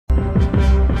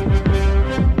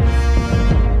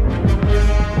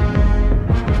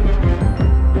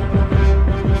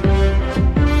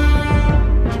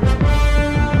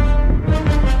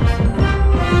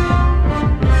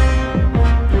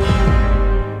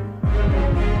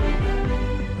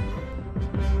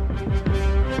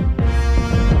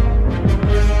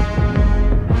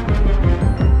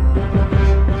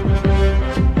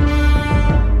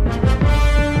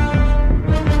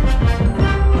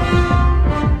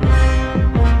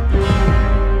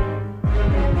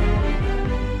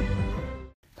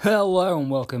Hello and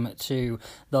welcome to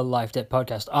the Life Debt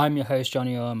Podcast. I'm your host,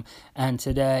 Johnny and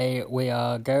today we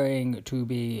are going to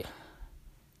be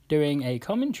doing a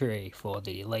commentary for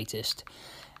the latest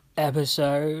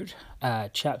episode,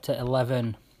 Chapter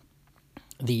 11,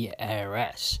 The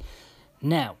Heiress.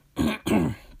 Now,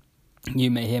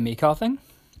 you may hear me coughing.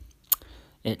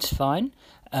 It's fine.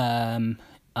 I'm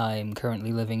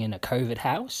currently living in a COVID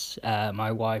house.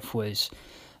 My wife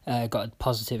got a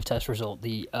positive test result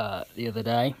the other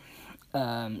day,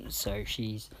 so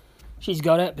she's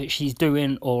got it, but she's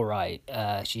doing all right.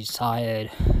 She's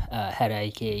tired,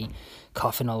 headachy,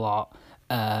 coughing a lot,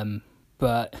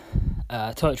 but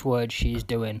touch wood, she's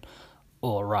doing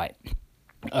all right.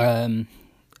 Our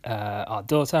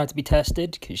daughter had to be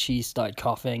tested because she started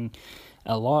coughing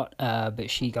a lot,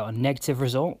 but she got a negative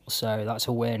result, so that's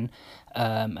a win.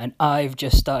 And I've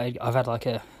had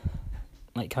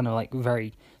kind of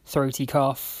very throaty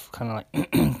cough, kind of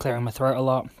like clearing my throat a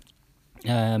lot.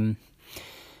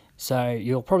 So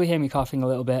you'll probably hear me coughing a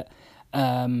little bit,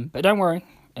 but don't worry.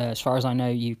 As far as I know,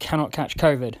 you cannot catch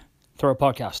COVID through a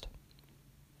podcast.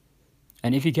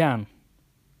 And if you can,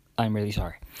 I'm really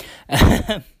sorry.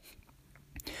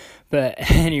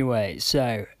 But anyway,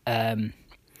 so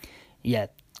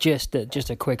just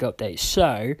a quick update.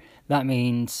 So that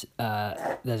means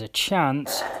there's a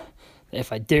chance that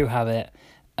if I do have it,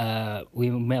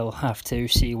 we will have to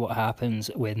see what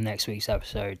happens with next week's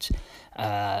episodes.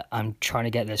 I'm trying to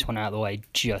get this one out of the way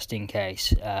just in case,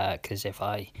 because if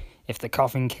the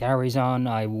coughing carries on,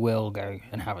 I will go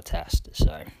and have a test.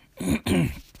 So,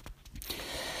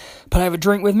 but I have a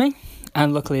drink with me,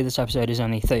 and luckily this episode is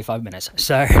only 35 minutes.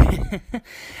 So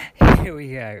here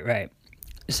we go. Right.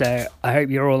 So I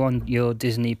hope you're all on your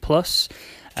Disney Plus,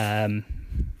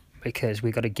 because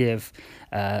we got to give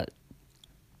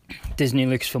Disney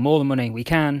Lucasfilm all the money we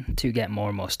can to get more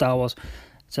and more Star Wars.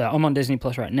 So I'm on Disney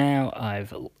Plus right now.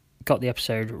 I've got the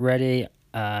episode ready.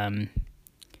 So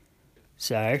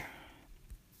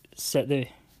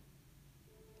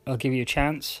I'll give you a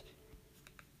chance.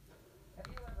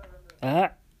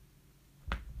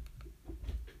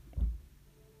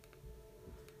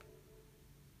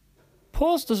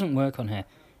 Pause doesn't work on here.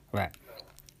 Right.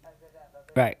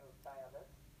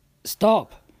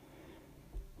 Stop.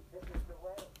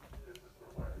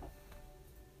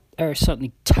 There is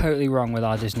something totally wrong with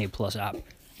our Disney Plus app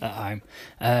at home.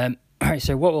 Alright,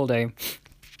 so what we'll do,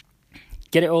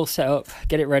 get it all set up,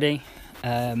 get it ready,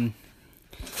 and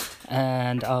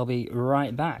I'll be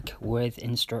right back with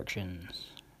instructions.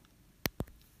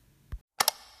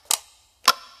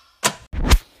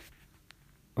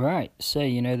 Right, so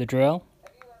you know the drill.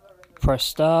 Press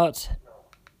start,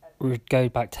 go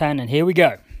back 10, and here we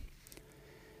go.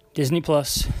 Disney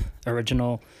Plus,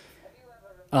 original,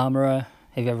 Armorer.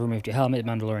 Have you ever removed your helmet?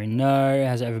 Mandalorian, no.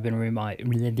 Has it ever been removed?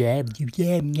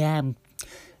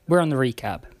 We're on the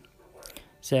recap.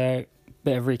 So,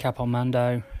 bit of recap on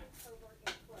Mando.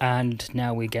 And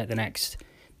now we get we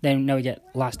get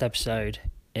last episode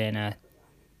in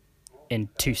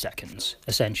 2 seconds,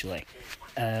 essentially.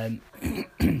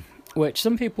 Which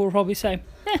some people will probably say,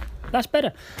 that's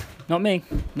better. Not me.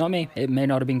 It may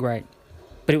not have been great,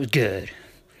 but it was good.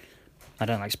 I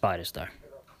don't like spiders, though.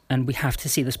 And we have to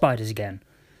see the spiders again.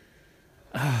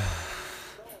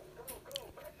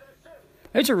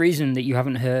 There's a reason that you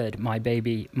haven't heard my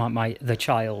baby, the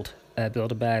child,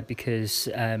 Build-A-Bear, because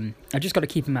I just got to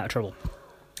keep him out of trouble.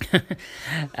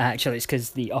 Actually, it's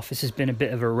because the office has been a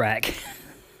bit of a wreck.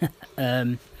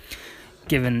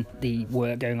 Given the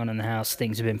work going on in the house,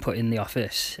 things have been put in the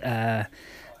office.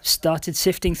 Started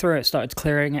sifting through it, started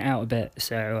clearing it out a bit.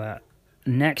 So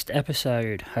next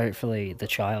episode, hopefully, the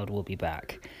child will be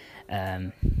back.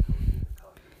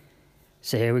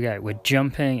 So here we go. We're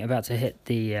about to hit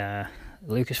the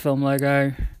Lucasfilm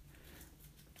logo.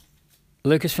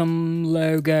 Lucasfilm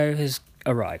logo has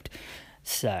arrived.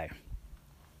 So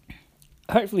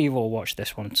hopefully you've all watched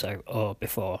this one or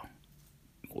before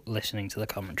listening to the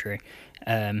commentary.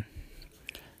 I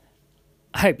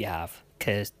hope you have,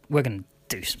 because we're going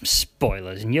to do some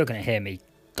spoilers and you're going to hear me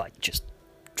just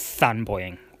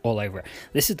fanboying all over it.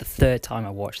 This is the third time I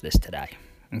watched this today,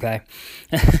 okay?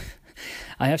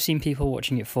 I have seen people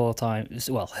watching it 4 times,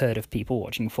 heard of people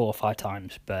watching 4 or 5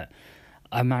 times, but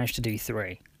I managed to do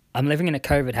 3. I'm living in a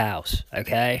COVID house,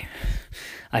 okay?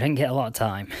 I didn't get a lot of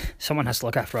time. Someone has to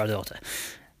look after our daughter.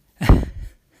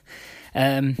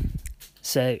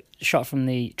 So, shot from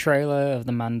the trailer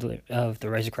of the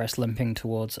Razor Crest limping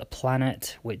towards a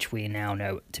planet, which we now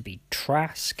know to be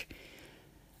Trask.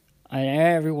 And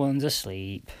everyone's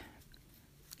asleep.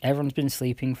 Everyone's been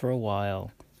sleeping for a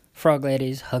while. Frog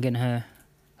Lady's hugging her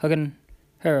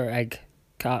egg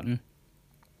carton.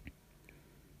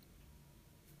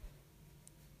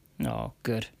 Oh,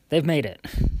 good. They've made it.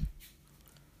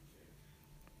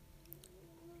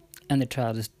 And the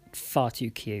child is far too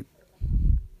cute.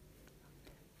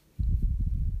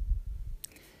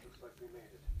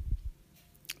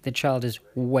 The child is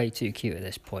way too cute at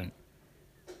this point.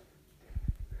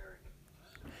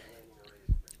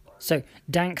 So,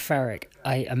 Dank Farrik,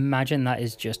 I imagine that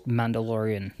is just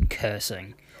Mandalorian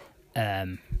cursing.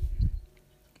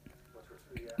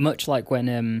 Much like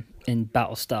when in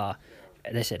Battlestar,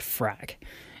 they said frack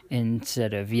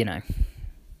instead of, the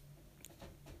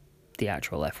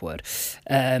actual F word.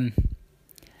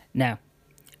 Now,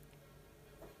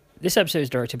 this episode is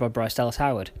directed by Bryce Dallas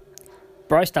Howard.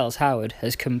 Bryce Dallas Howard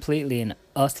has completely and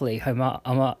utterly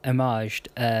homaged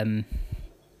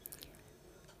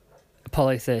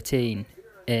Apollo 13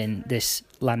 in this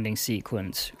landing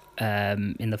sequence,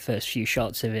 in the first few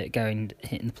shots of it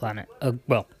hitting the planet,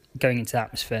 going into the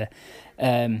atmosphere.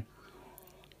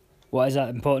 Why is that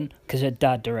important? Because her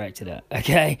dad directed it,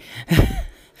 okay?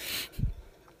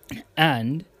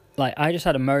 And, I just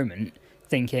had a moment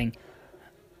thinking,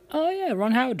 oh yeah,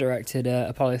 Ron Howard directed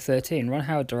Apollo 13, Ron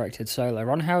Howard directed Solo,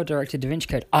 Ron Howard directed Da Vinci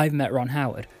Code. I've met Ron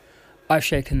Howard. I've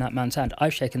shaken that man's hand.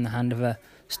 I've shaken the hand of a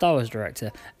Star Wars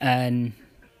director, and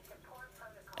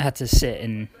I had to sit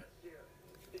in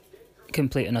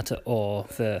complete and utter awe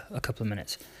for a couple of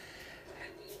minutes.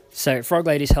 So Frog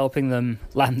Lady's helping them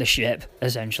land the ship,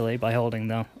 essentially, by holding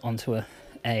them onto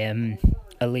a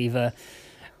lever.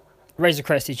 Razor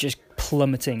Crest is just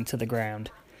plummeting to the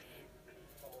ground.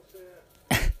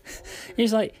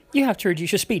 He's like, you have to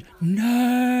reduce your speed.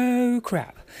 No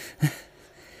crap.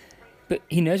 But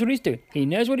he knows what he's doing. He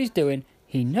knows what he's doing.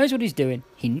 He knows what he's doing.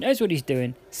 He knows what he's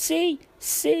doing. See?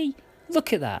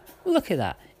 Look at that.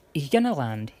 He's going to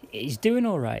land. He's doing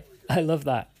all right. I love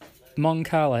that. Mon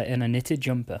Cala in a knitted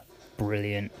jumper.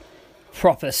 Brilliant.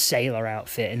 Proper sailor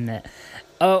outfit, isn't it?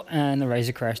 Oh, and the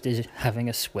Razor Crest is having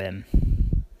a swim.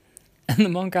 And the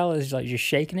Mon Cala is just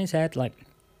shaking his head like,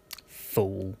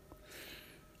 fool.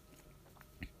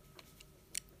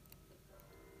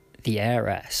 The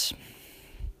Heiress.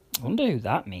 I wonder who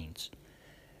that means.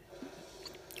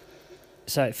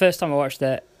 So, first time I watched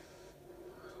it,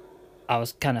 I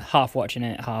was kind of half watching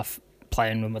it, half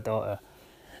playing with my daughter.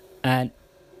 And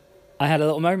I had a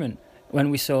little moment when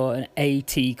we saw an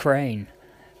AT crane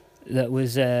that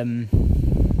was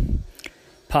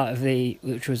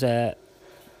which was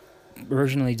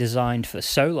originally designed for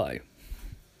Solo,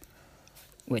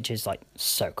 which is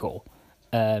so cool.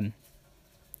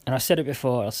 And I said it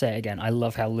before, I'll say it again. I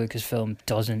love how Lucasfilm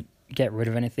doesn't get rid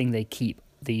of anything. They keep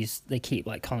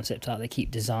concept art, they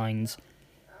keep designs,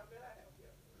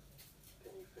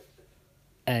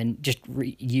 and just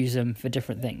use them for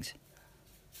different things.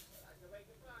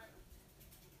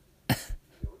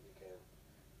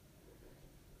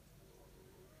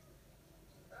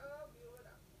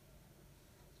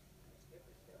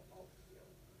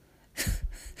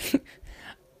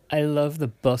 I love the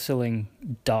bustling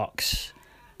docks.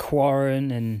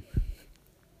 Quarren and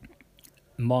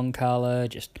Mon Cala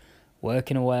just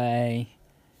working away,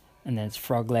 and then it's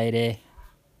Frog Lady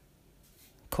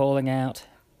calling out,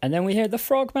 and then we hear the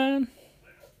Frogman,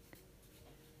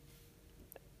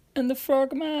 and the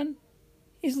Frogman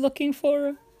is looking for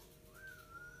her,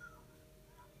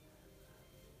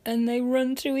 and they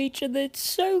run to each other. It's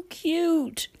so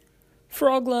cute.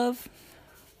 Frog love.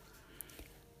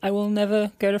 I will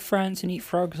never go to France and eat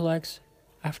frog's legs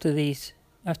after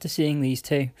seeing these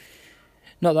two.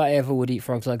 Not that I ever would eat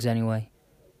frog's legs anyway,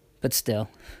 but still.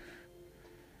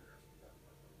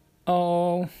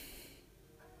 Oh,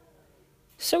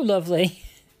 so lovely.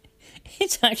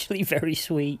 It's actually very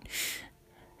sweet.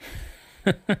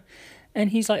 And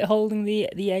he's holding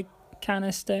the egg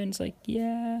canister, and it's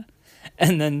yeah.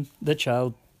 And then the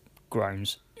child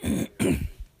groans.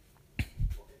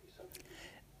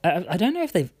 I don't know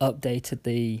if they've updated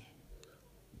the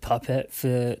puppet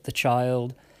for the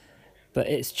child, but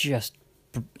it's just...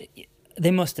 They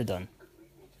must have done.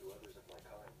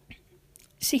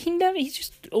 See, he's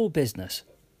just all business.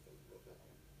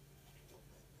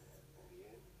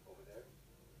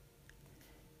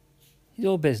 He's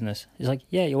all business. He's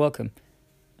yeah, you're welcome.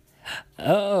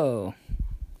 Oh,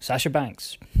 Sasha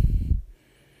Banks.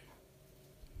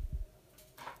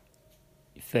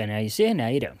 For now you see her, now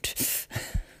you don't.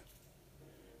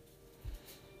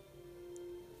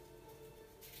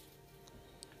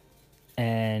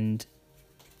 And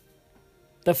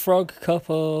the frog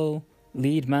couple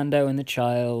lead Mando and the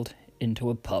child into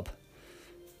a pub.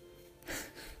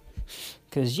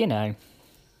 Because,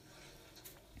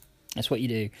 that's what you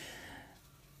do.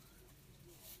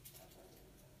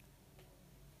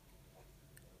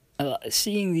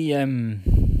 Seeing the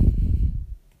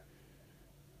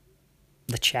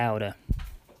chowder.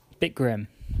 Bit grim.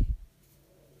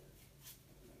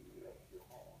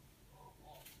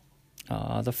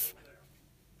 Ah,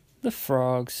 the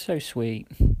frogs, so sweet.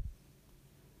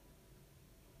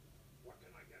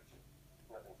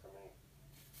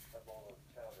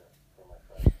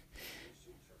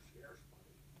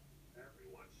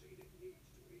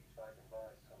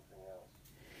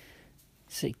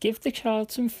 So give the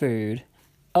child some food.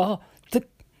 Oh,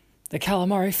 the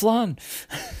calamari flan.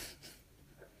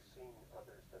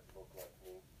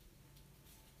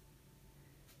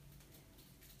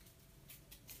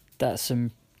 That's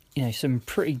some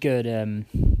pretty good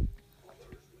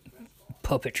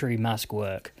puppetry mask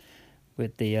work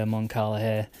with the Mon Cala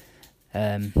here.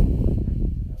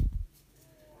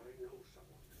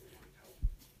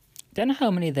 Don't know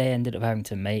how many they ended up having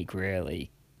to make,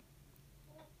 really.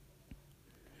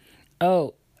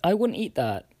 Oh, I wouldn't eat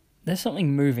that. There's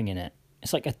something moving in it.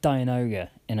 It's like a Dianoga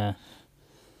in a...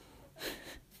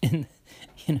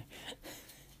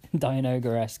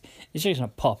 Dianoga-esque. It's just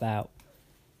gonna pop out.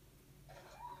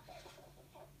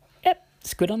 Yep,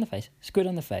 squid on the face. Squid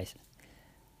on the face.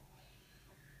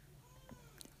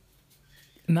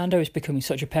 Mando is becoming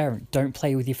such a parent. Don't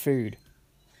play with your food.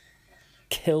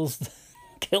 Kills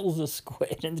the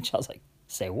squid, and the child's like,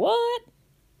 say what?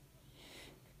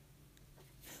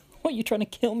 What, you trying to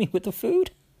kill me with the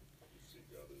food?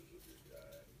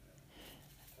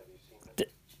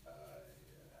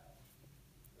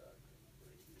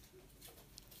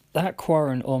 That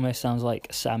Quarren almost sounds like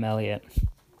Sam Elliott,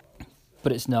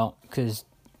 but it's not, because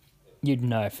you'd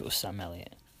know if it was Sam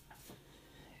Elliott.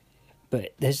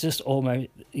 But there's just almost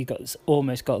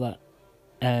got that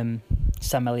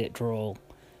Sam Elliott drawl.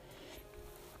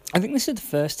 I think this is the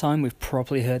first time we've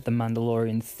properly heard the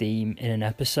Mandalorian theme in an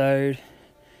episode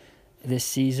this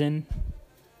season,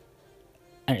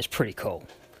 and it's pretty cool.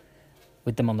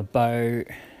 With them on the boat,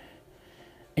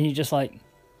 and you're just like,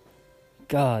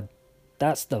 God,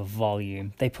 that's the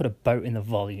volume. They put a boat in the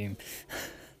volume.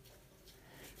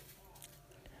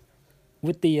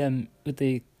 with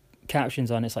the captions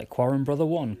on, it's like Quarren Brother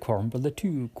 1, Quarren Brother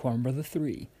 2, Quarren Brother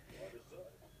 3.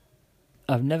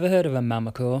 I've never heard of a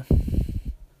Mammacore.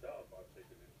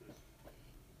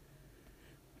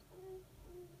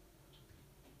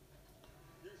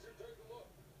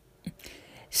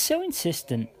 So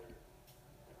insistent.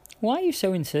 Why are you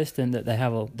so insistent that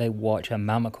they watch a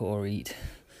Mammacore eat?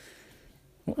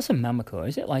 What's a Mammacore?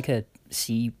 Is it like a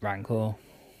sea rancor?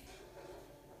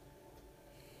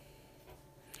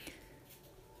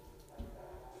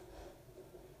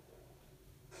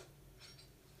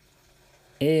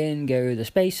 In go the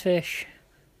space fish.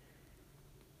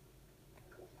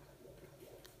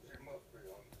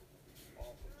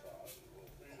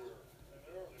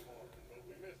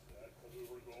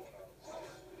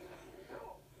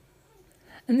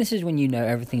 And this is when you know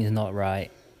everything is not right.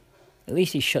 At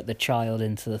least he shut the child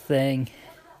into the thing.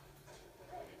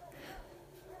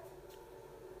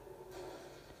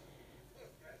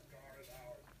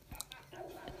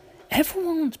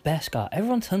 Everyone wants Beskar.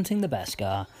 Everyone's hunting the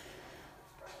Beskar.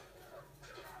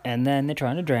 And then they're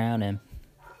trying to drown him.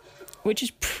 Which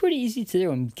is pretty easy to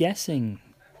do. I'm guessing,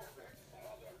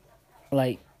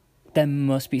 like, there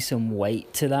must be some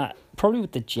weight to that. Probably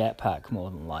with the jetpack, more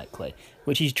than likely.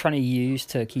 Which he's trying to use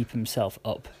to keep himself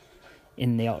up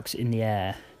in the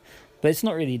air. But it's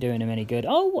not really doing him any good.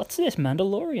 Oh, what's this?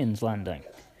 Mandalorian's landing.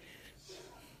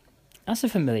 That's a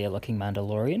familiar looking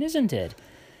Mandalorian, isn't it?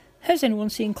 Has anyone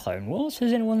seen Clone Wars?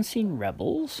 Has anyone seen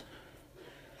Rebels?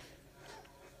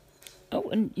 Oh,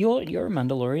 and you're a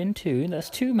Mandalorian too. That's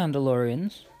 2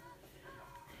 Mandalorians.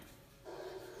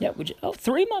 Yeah,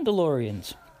 3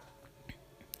 Mandalorians.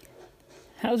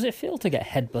 How does it feel to get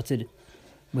headbutted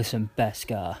with some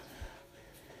Beskar?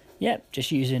 Yep,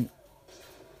 just using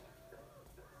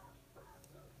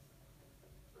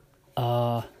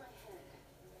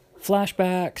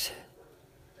flashbacks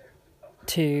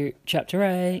to Chapter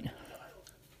 8.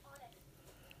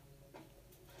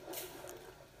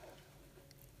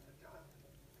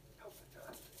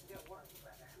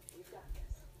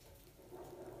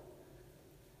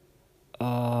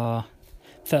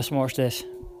 First time I watched this,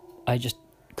 I just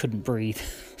couldn't breathe.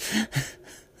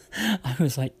 I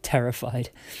was like terrified.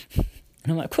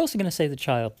 And I'm like, of course they're going to save the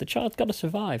child. The child's got to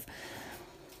survive.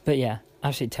 But yeah,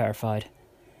 absolutely terrified.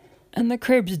 And the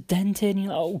crib's dented, and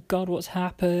you're like, oh God, what's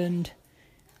happened?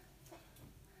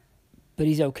 But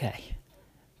he's okay.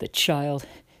 The child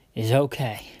is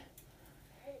okay.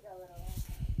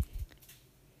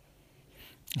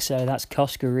 So that's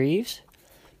Cosca Reeves.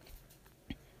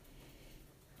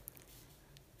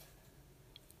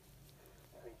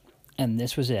 And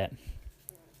this was it.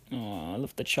 Oh, I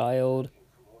love the child.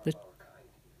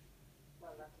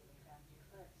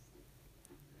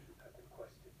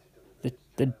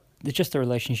 just the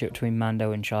relationship between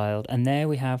Mando and Child, and there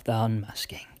we have the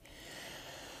unmasking.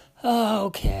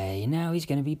 Okay, now he's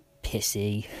going to be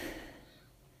pissy.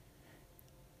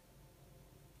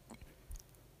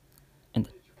 And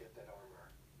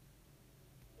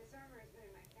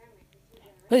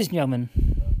ladies and gentlemen,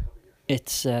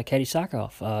 it's Katie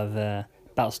Sackhoff of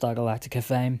Battlestar Galactica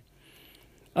fame.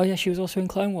 Oh yeah, she was also in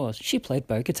Clone Wars. She played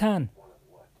Bo-Katan.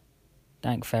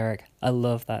 Dank Ferrick. I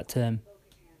love that term.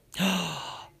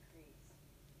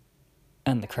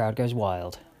 And the crowd goes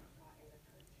wild.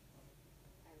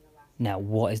 Now,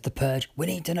 what is the Purge? We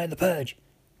need to know the Purge.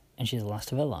 And she's the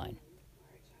last of her line.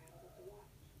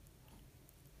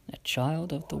 A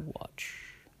child of the Watch.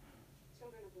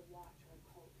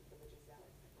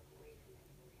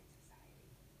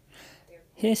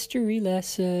 History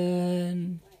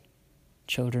lesson.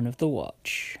 Children of the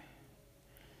Watch.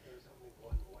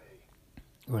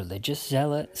 Religious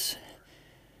zealots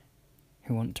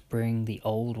who want to bring the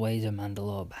old ways of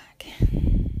Mandalore back.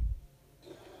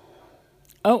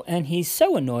 Oh, and he's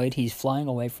so annoyed he's flying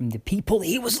away from the people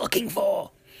he was looking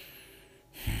for.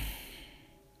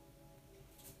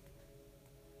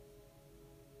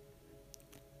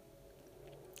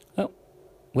 Oh,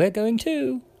 we're going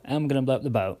too. I'm going to blow up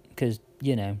the boat, because,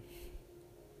 you know.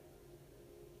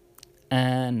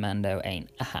 And Mando ain't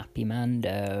a happy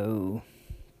Mando.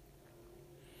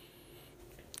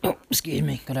 Oh, excuse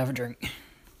me, gotta have a drink.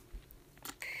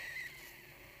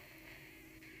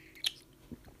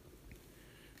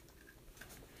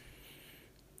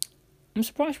 I'm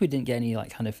surprised we didn't get any,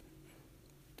 like, kind of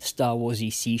Star Wars-y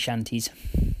sea shanties.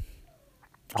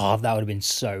 Oh, that would have been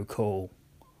so cool.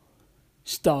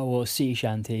 Star Wars sea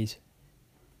shanties.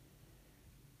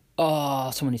 Oh,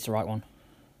 someone needs to write one.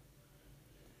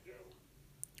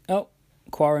 Oh,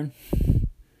 Quarren.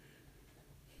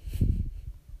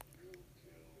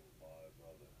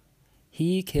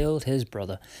 He killed his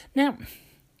brother. Now,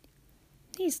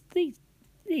 these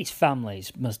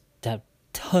families must have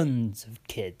tons of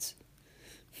kids.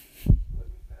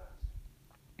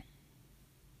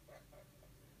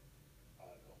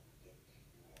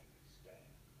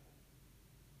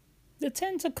 The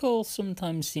tentacles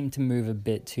sometimes seem to move a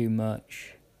bit too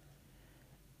much.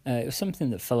 It was something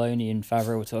that Filoni and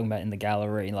Favreau were talking about in the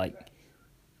gallery, like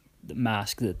the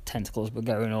mask, the tentacles were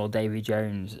going all Davy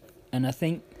Jones, and I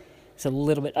think it's a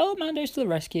little bit. Oh, Mando's to the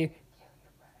rescue.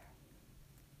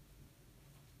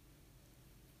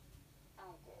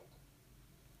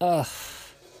 Ugh.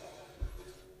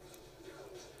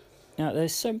 Now,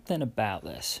 there's something about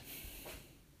this.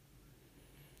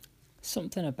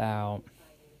 Something about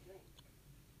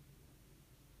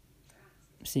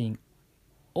seeing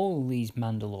all these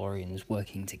Mandalorians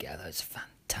working together. It's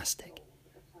fantastic.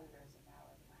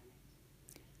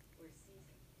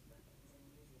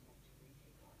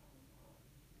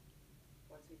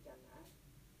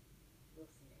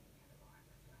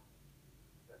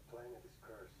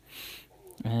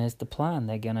 There's the plan.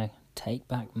 They're gonna take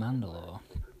back Mandalore.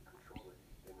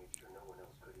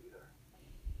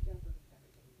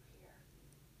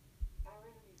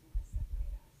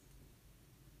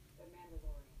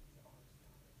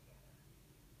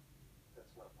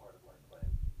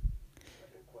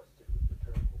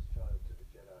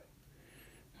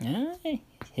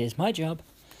 Here's my job.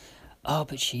 Oh,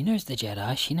 but she knows the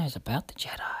Jedi. She knows about the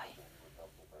Jedi.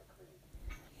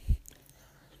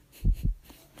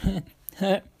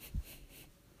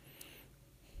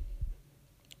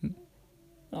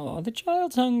 Oh, the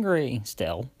child's hungry.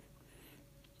 Still.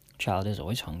 Child is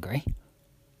always hungry.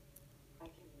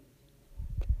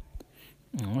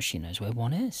 Oh, she knows where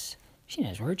one is. She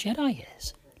knows where a Jedi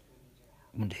is.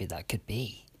 I wonder who that could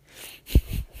be.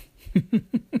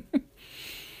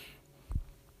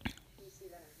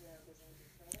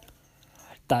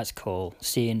 That's cool.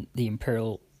 Seeing the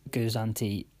Imperial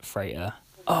Guzanti freighter.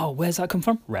 Oh, where's that come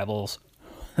from? Rebels.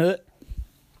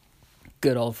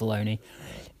 Good old Filoni.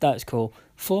 That's cool.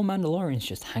 4 Mandalorians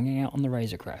just hanging out on the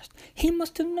Razor Crest. He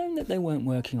must have known that they weren't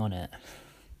working on it.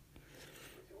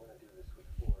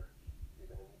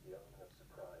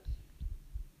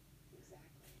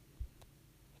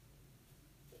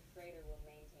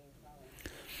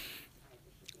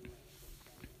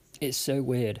 It's so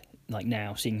weird, like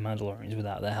now, seeing Mandalorians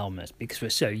without their helmets, because we're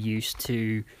so used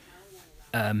to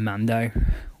Mando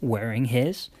wearing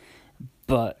his,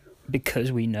 but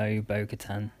because we know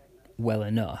Bo-Katan well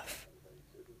enough,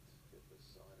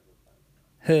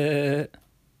 let's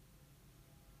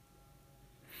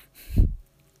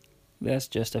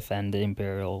just offend the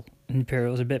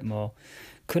Imperials a bit more.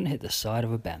 Couldn't hit the side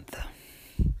of a bantha.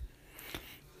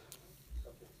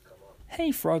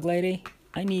 Hey, frog lady,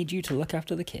 I need you to look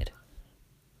after the kid.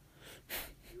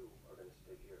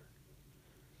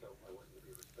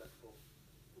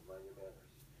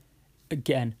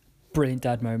 Again, brilliant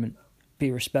dad moment.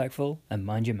 Be respectful and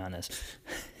mind your manners.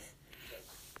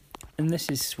 And this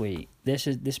is sweet.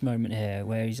 This moment here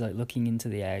where he's like looking into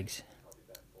the eggs.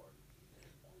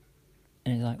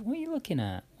 And he's like, what are you looking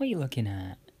at? What are you looking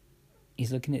at?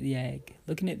 He's looking at the egg.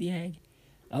 Looking at the egg.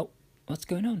 Oh, what's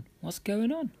going on? What's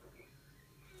going on?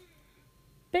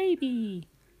 Baby!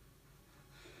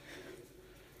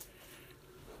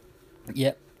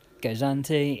 Yep. Goes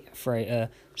Auntie, Freighter.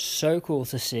 So cool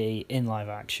to see in live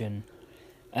action.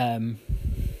 Part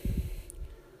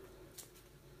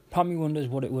of me wonders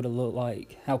what it would have looked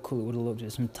like, how cool it would have looked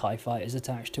with some TIE fighters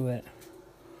attached to it.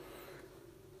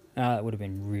 That would have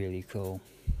been really cool.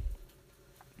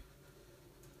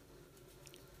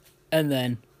 And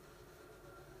then,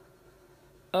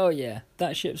 oh yeah,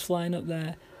 that ship's flying up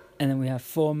there, and then we have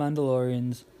 4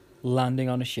 Mandalorians landing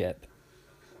on a ship,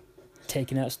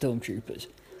 taking out stormtroopers.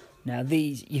 Now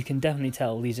these, you can definitely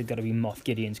tell these are going to be Moff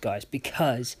Gideon's guys,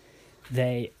 because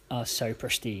they are so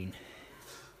pristine.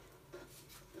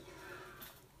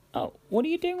 Oh, what are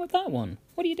you doing with that one?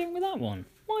 What are you doing with that one?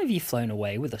 Why have you flown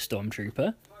away with a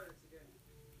stormtrooper?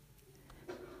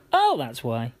 Oh, that's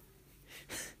why.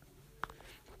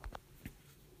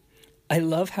 I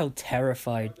love how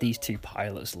terrified these 2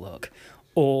 pilots look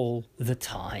all the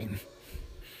time.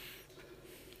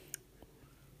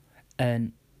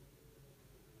 And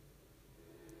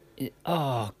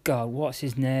oh god, what's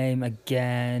his name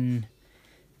again?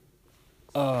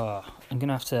 Oh, I'm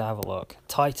gonna have to have a look.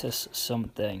 Titus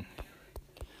something.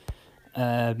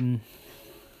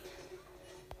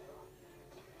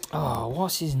 Oh,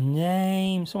 what's his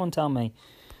name? Someone tell me.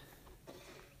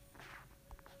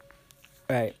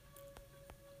 Right.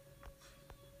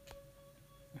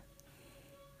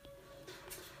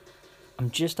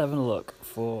 I'm just having a look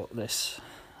for this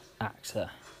actor.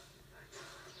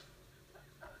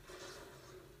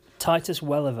 Titus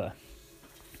Welliver.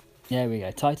 There we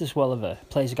go. Titus Welliver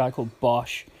plays a guy called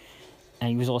Bosch, and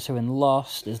he was also in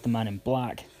Lost as the Man in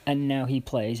Black, and now he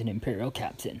plays an Imperial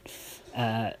captain.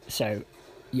 So,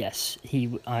 yes,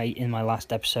 in my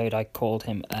last episode I called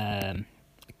him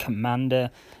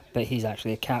commander, but he's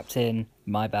actually a captain.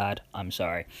 My bad. I'm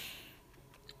sorry.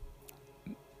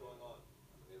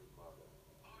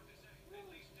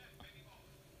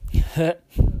 I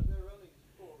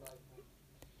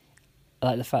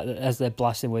like the fact that as they're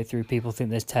blasting their way through, people think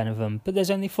there's 10 of them, but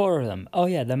there's only 4 of them. Oh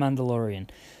yeah, they're Mandalorian.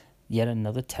 Yet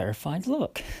another terrified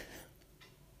look.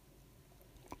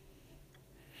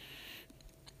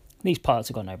 These pilots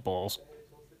have got no balls.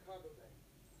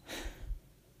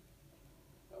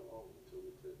 How long until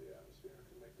we clear the atmosphere and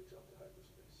can make the jump to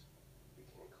hyperspace? We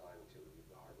can't climb until we leave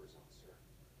the harbor zone, sir.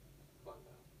 Climb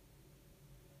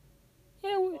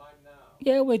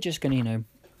now. We're just gonna,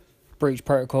 breach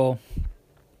protocol.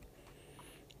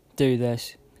 Do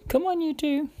this. Come on, you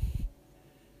 2.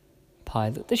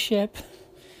 Pilot the ship.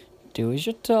 Do as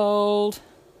you're told.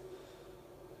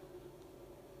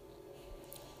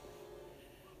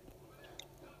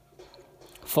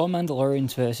 Four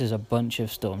Mandalorians versus a bunch of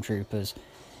stormtroopers.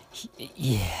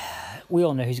 Yeah, we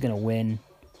all know who's going to win.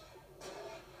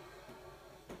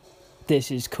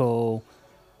 This is cool.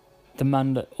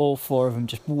 All 4 of them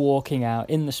just walking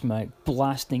out in the smoke,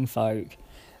 blasting folk.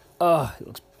 Oh, it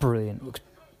looks brilliant. It looks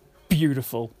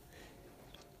beautiful.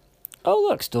 Oh,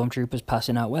 look, stormtroopers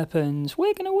passing out weapons.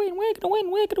 We're going to win, we're going to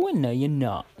win, we're going to win. No, you're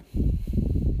not.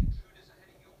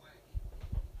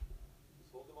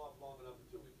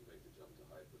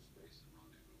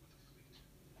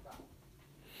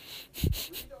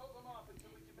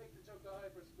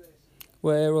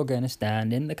 We're all going to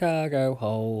stand in the cargo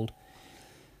hold.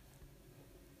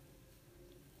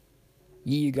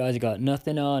 You guys have got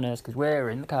nothing on us because we're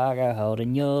in the cargo hold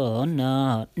and you're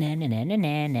not. Na na na na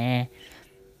na na.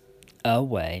 Oh,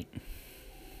 wait.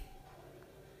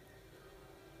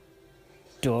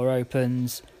 Door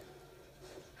opens.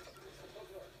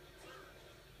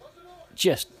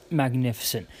 Just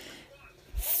magnificent.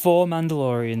 4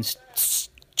 Mandalorians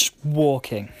just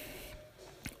walking.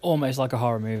 Almost like a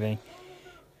horror movie.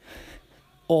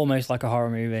 Almost like a horror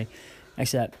movie.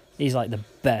 Except he's like the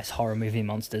best horror movie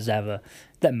monsters ever.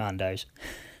 They're Mandos.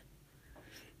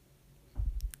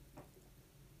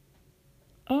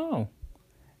 Oh.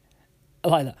 I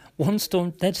like that.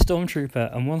 Dead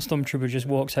stormtrooper, and one stormtrooper just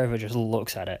walks over, just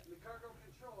looks at it. The cargo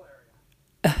control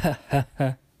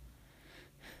area.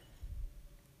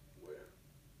 Where?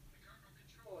 The cargo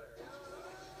control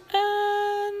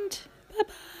area. And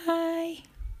bye-bye.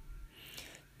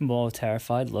 More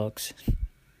terrified looks.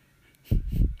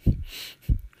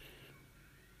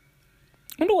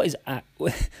 I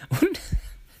wonder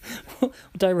what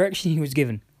direction he was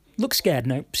given. Look scared.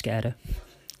 Nope, scared her.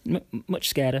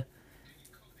 Much scareder.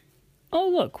 Oh,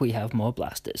 look, we have more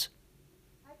blasters.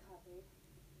 I copied.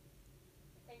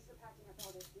 Thanks for packing up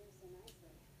all this gear so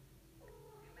nicely.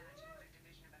 Imagine what a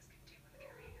division of us can do when we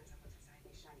get our hands on what's inside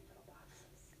These these shiny little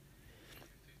boxes.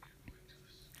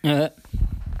 Uh,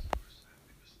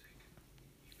 Sadly mistaken.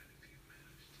 Even if you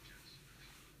manage to jettison a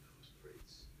few of those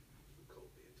crates, you coat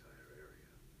the entire area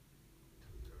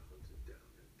until you're hunted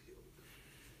down and killed.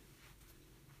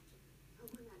 Oh,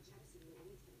 we're not jettisoning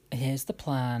anything. here's the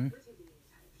plan. We're taking the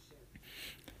entire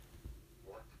ship.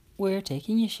 What? We're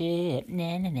taking your ship,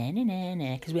 na na na na na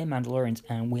na, because we're Mandalorians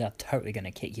and we are totally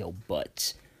gonna kick your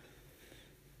butts.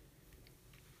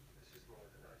 This is more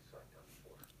than I signed up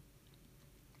for.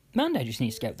 Mando just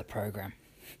needs to get with the program.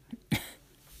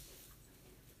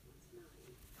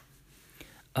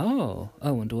 Oh,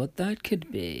 I wonder what that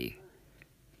could be.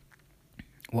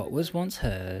 What was once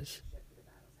hers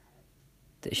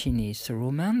that she needs to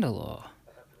rule Mandalore?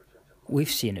 We've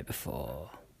seen it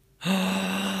before.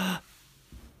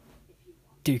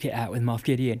 Duke it out with Moff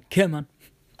Gideon. Come on.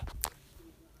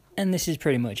 And this is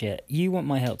pretty much it. You want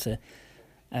my help to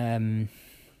find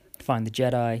the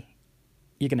Jedi.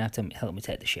 You're going to have to help me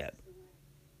take the ship.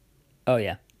 Oh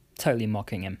yeah, totally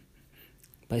mocking him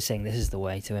by saying this is the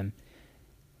way to him.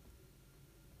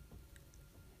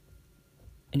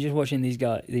 And just watching these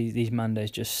guys, these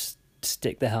Mandos just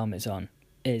stick their helmets on,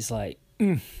 is like,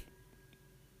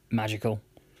 magical.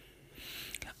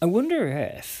 I wonder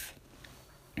if...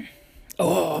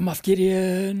 Oh, Moff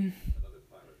Gideon! Another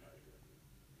pilot manager.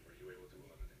 Were you able to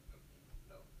eliminate them?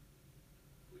 No.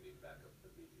 We need backup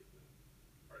immediately.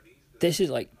 Are these the... This is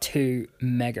like two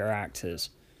mega actors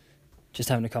just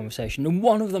having a conversation. And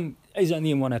one of them is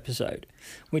only in one episode,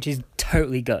 which is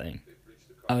totally gutting. They've reached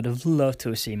the I would have loved to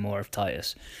have seen more of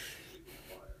Titus.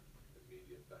 require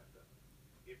immediate backup.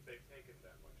 If they've taken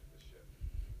that much of the ship,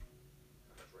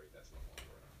 I'm afraid that's no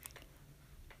longer an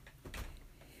option.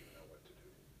 You know what to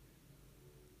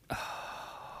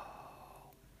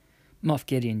do. Moff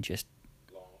Gideon just...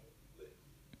 Long live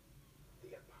the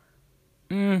Empire.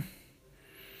 Mm,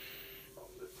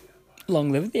 Long live the Empire.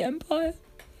 long live the Empire.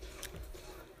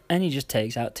 And he just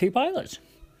takes out two pilots.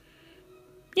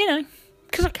 You know,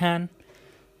 because I can.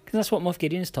 Because that's what Moff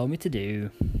Gideon's told me to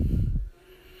do.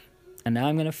 And now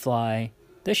I'm going to fly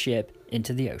the ship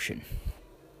into the ocean.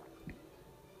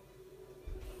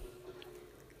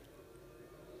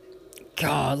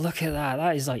 God, look at that.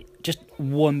 That is like just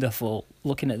wonderful.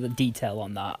 Looking at the detail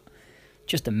on that.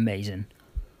 Just amazing.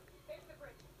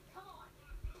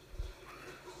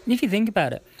 And if you think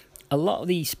about it, a lot of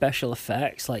these special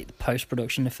effects, like the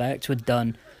post-production effects, were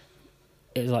done...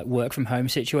 It was like work from home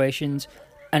situations.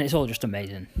 And it's all just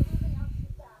amazing.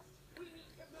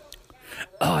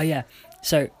 Oh, yeah.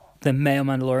 So, the male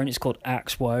Mandalorian is called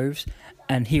Axe Woves.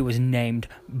 And he was named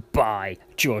by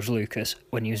George Lucas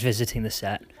when he was visiting the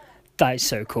set. That is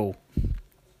so cool.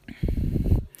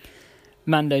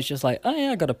 Mando's just like, oh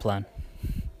yeah, I got a plan.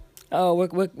 Oh,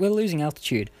 we're losing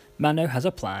altitude. Mando has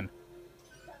a plan.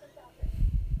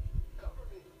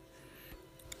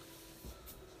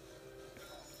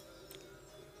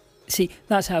 See,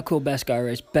 that's how cool Beskar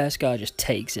is. Beskar just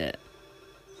takes it.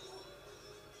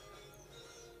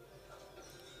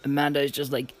 And Mando's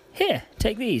just like, here,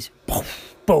 take these.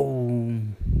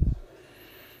 Boom.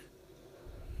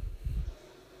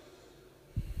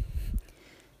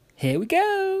 Here we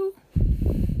go.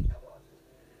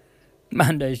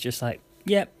 Mando's just like,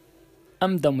 yep,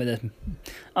 I'm done with this.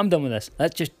 I'm done with this.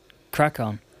 Let's just crack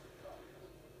on.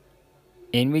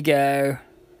 In we go.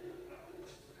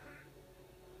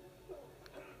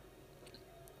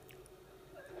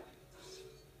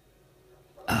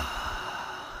 The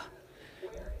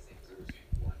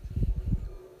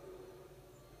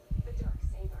dark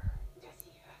saber. Does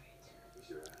he have it?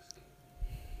 You're asking.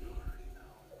 You already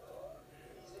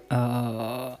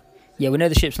know. Yeah, we know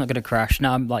the ship's not going to crash.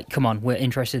 Now I'm like, come on, we're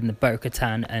interested in the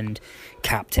Bo-Katan and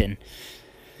Captain.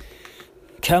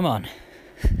 Come on.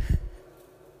 I'll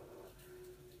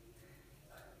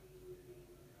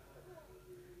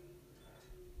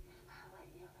let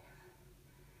you live.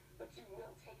 But you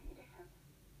will take me to him.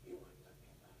 You might let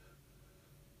me live,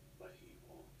 but he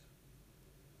won't.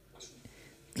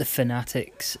 The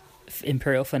fanatics,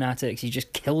 Imperial fanatics, he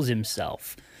just kills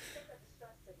himself.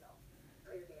 Stress signal.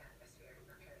 Clear the atmosphere and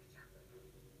prepare to jump.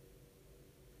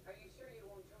 Are you sure you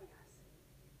won't join us?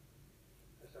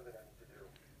 There's something I need to do.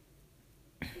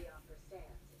 The offer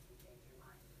stands if you change your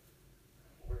mind.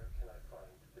 Where can I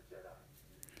find the Jedi?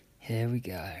 Here we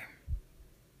go.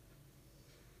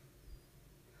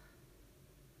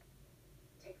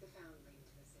 Take the Foundling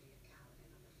to the city of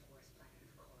Caladan on the forest planet of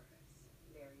Corvus.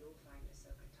 There you'll find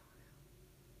Ahsoka Tano.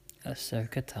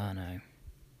 Ahsoka Tano.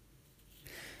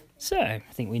 So, I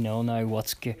think we all know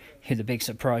who the big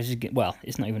surprise is. Well,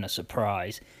 it's not even a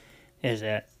surprise, is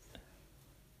it?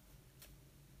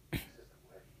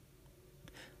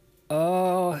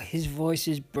 Oh, his voice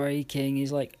is breaking.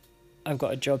 He's like, I've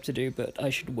got a job to do, but I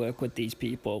should work with these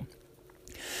people.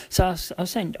 So I was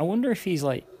saying, I wonder if he's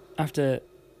like, after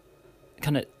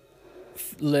kind of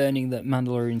learning that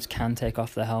Mandalorians can take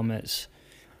off their helmets,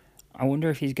 I wonder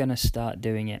if he's going to start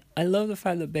doing it. I love the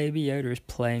fact that Baby Yoda is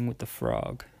playing with the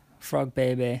frog. Frog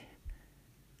baby.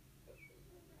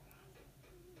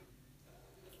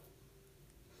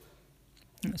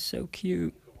 That's so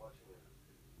cute.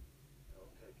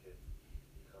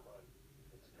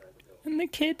 And the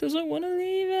kid doesn't want to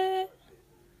leave it.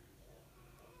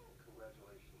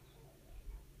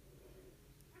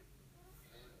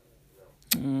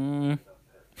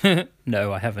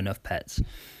 No, I have enough pets.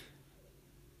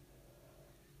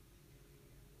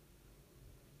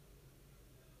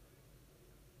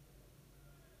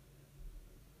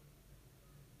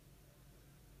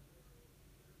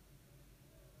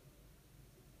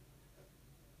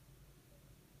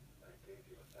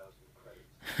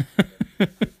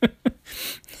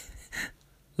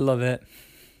 Love it.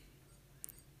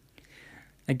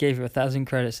 I gave you 1,000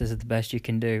 credits. This is the best you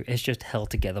can do. It's just held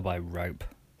together by rope.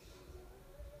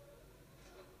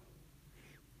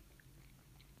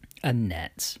 And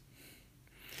nets.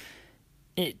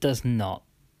 It does not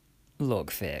look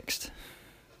fixed.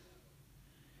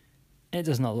 It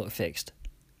does not look fixed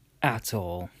at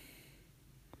all.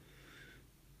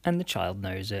 And the child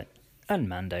knows it. And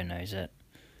Mando knows it.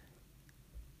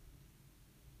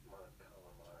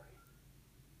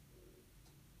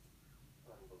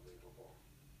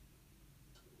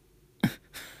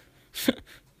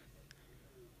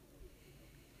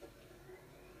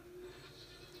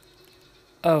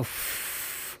 Oh.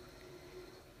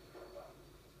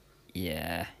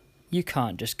 Yeah. You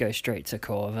can't just go straight to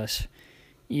Corvus.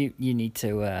 You need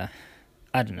to,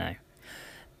 I don't know.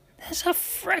 There's a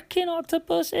frickin'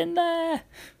 octopus in there!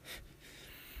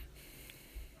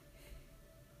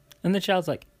 And the child's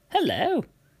like, hello!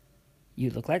 You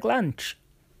look like lunch.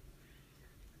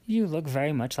 You look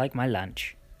very much like my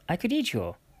lunch. I could eat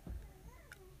you.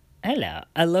 Hello.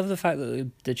 I love the fact that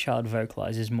the child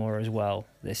vocalizes more as well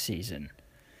this season.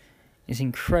 It's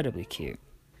incredibly cute.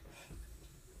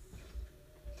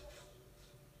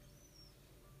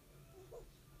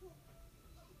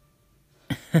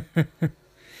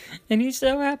 And he's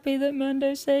so happy that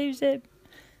Mando saves it.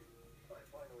 I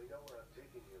finally know where I'm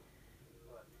taking you,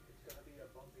 but it's gonna be a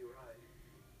bumpy ride.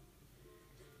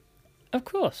 Of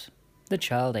course, the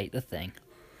child ate the thing.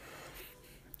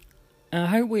 I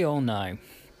hope we all know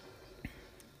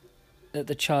that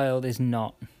the child is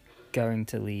not going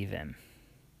to leave him.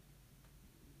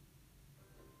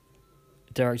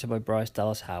 Directed by Bryce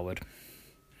Dallas Howard.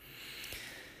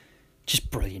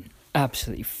 Just brilliant.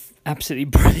 Absolutely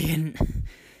brilliant.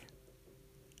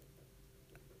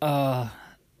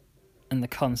 And the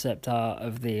concept art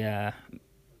of the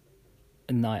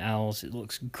night owls, it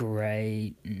looks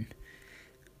great. And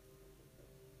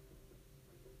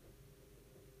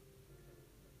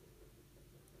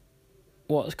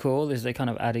what's cool is they're kind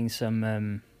of adding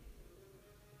some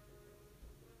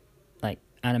like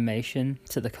animation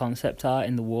to the concept art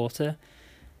in the water.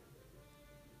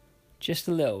 Just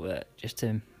a little bit, just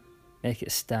to make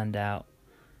it stand out.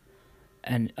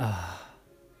 And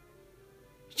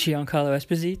Giancarlo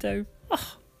Esposito,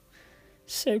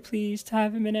 so pleased to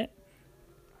have him in it.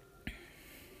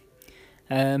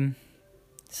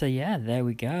 So yeah, there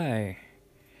we go.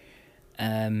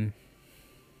 I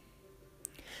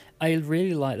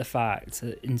really like the fact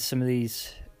that in some of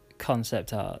these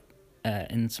concept art,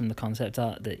 that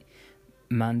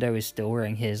Mando is still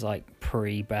wearing his like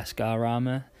pre-Beskar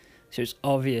armor. So it's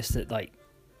obvious that like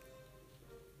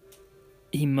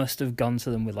he must have gone to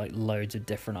them with like loads of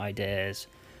different ideas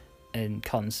and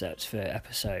concepts for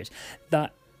episodes.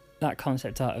 That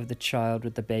concept art of the child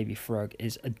with the baby frog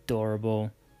is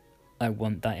adorable. I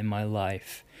want that in my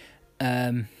life.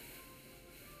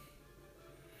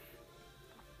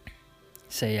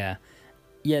 So yeah,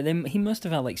 he must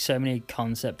have had like so many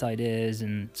concept ideas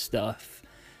and stuff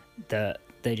that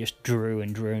they just drew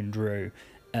and drew and drew.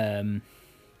 And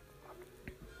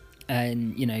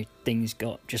you know, things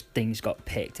got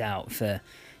picked out for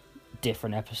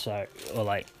different episodes, or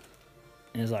like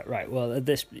it was like, right, well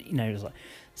this, you know, it was like,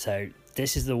 so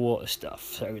this is the water stuff,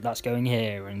 so that's going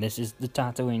here, and this is the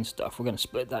Tatooine stuff, we're going to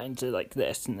split that into like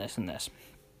this and this and this.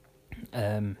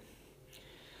 I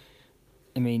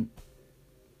mean,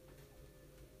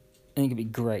 I think it'd be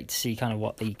great to see kind of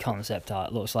what the concept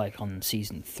art looks like on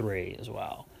season 3 as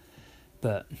well.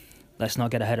 But let's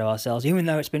not get ahead of ourselves, even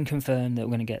though it's been confirmed that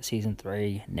we're going to get season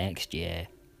 3 next year.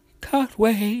 Can't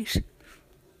wait!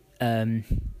 But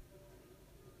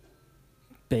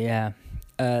yeah,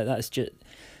 that's just...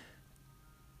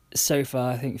 So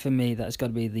far, I think for me, that's got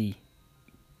to be the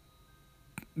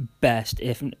best,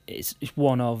 if it's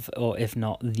one of, or if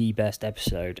not the best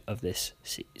episode of this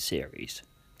series.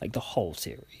 Like, the whole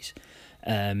series.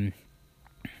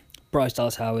 Bryce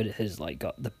Dallas Howard has, like,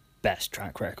 got the best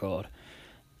track record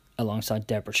alongside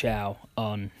Deborah Chow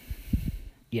on,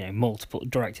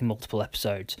 directing multiple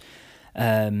episodes.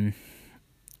 I'm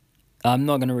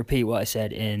not going to repeat what I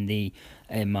said in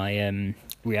my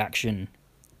reaction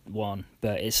one,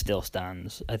 but it still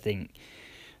stands. I think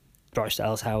Bryce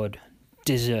Dallas Howard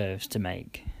deserves to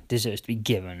be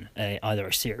given either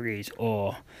a series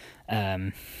or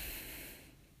a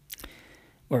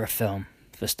film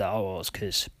for Star Wars,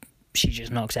 because she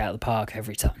just knocks it out of the park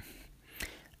every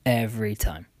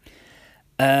time.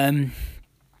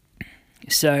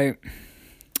 So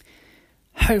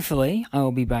hopefully I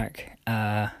will be back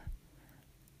back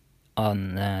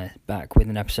with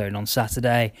an episode on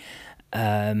Saturday.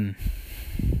 Next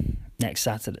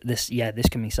Saturday, this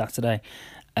coming Saturday,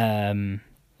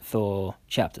 for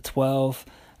chapter 12.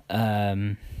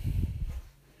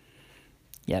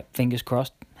 Fingers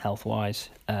crossed, health wise.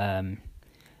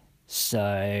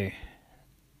 So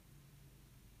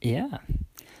yeah,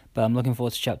 but I'm looking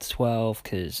forward to chapter 12,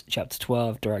 because chapter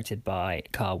 12, directed by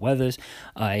Carl Weathers,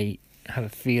 I have a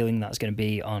feeling that's going to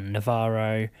be on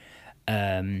Navarro,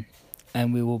 and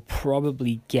we will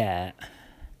probably get,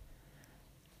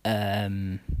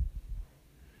 I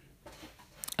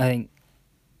think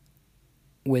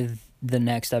with the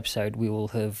next episode we will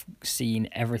have seen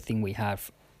everything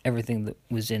that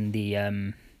was in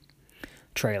the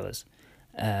trailers.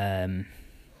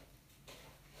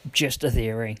 Just a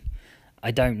theory,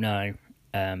 I don't know,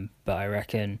 but I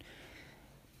reckon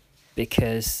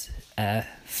because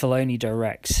Filoni's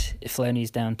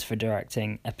down for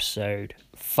directing episode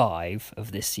 5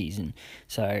 of this season,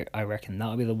 so I reckon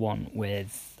that'll be the one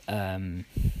with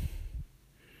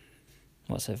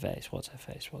what's her face,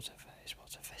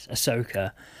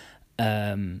 Ahsoka.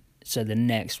 So the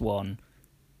next one,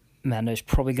 Mando's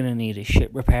probably going to need his ship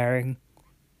repairing.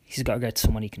 He's got to go to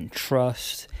someone he can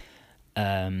trust.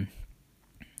 They're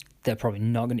probably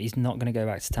he's not going to go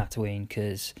back to Tatooine,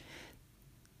 because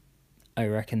I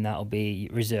reckon that'll be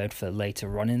reserved for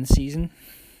later on in the season.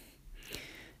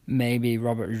 Maybe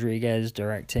Robert Rodriguez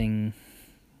directing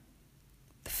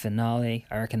the finale.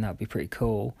 I reckon that'd be pretty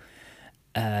cool.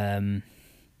 And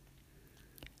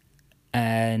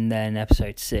then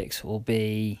episode 6 will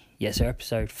be... so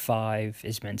episode 5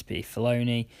 is meant to be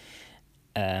Filoni.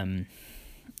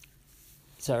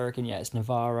 So I reckon, it's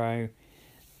Navarro.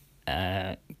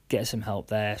 Get some help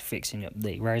there, fixing up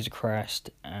the Razor Crest,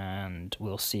 and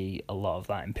we'll see a lot of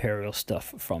that Imperial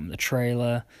stuff from the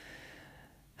trailer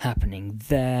happening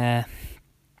there,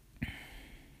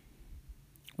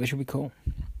 which will be cool.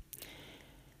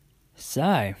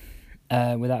 So,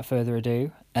 without further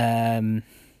ado, I'm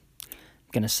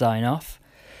going to sign off.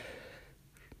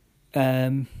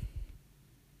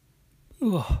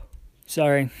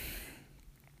 Sorry.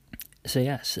 So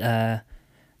yes, there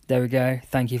we go.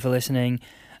 Thank you for listening.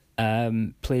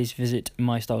 Please visit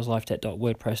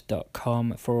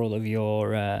mystylesLifeDebt.wordpress.com for all of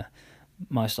your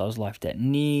My Styles Life Debt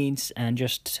needs. And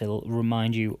just to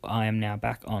remind you, I am now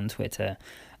back on Twitter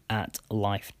at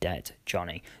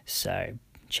LifeDebtJohnny. So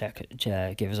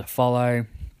give us a follow,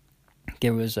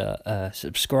 give us a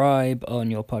subscribe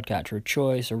on your podcatcher of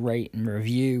choice, a rate and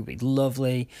review, would be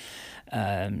lovely.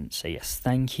 So yes,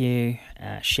 thank you.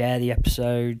 Share the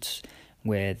episodes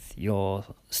with your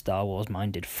Star Wars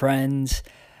minded friends,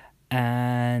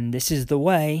 and this is the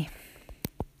way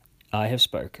I have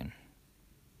spoken.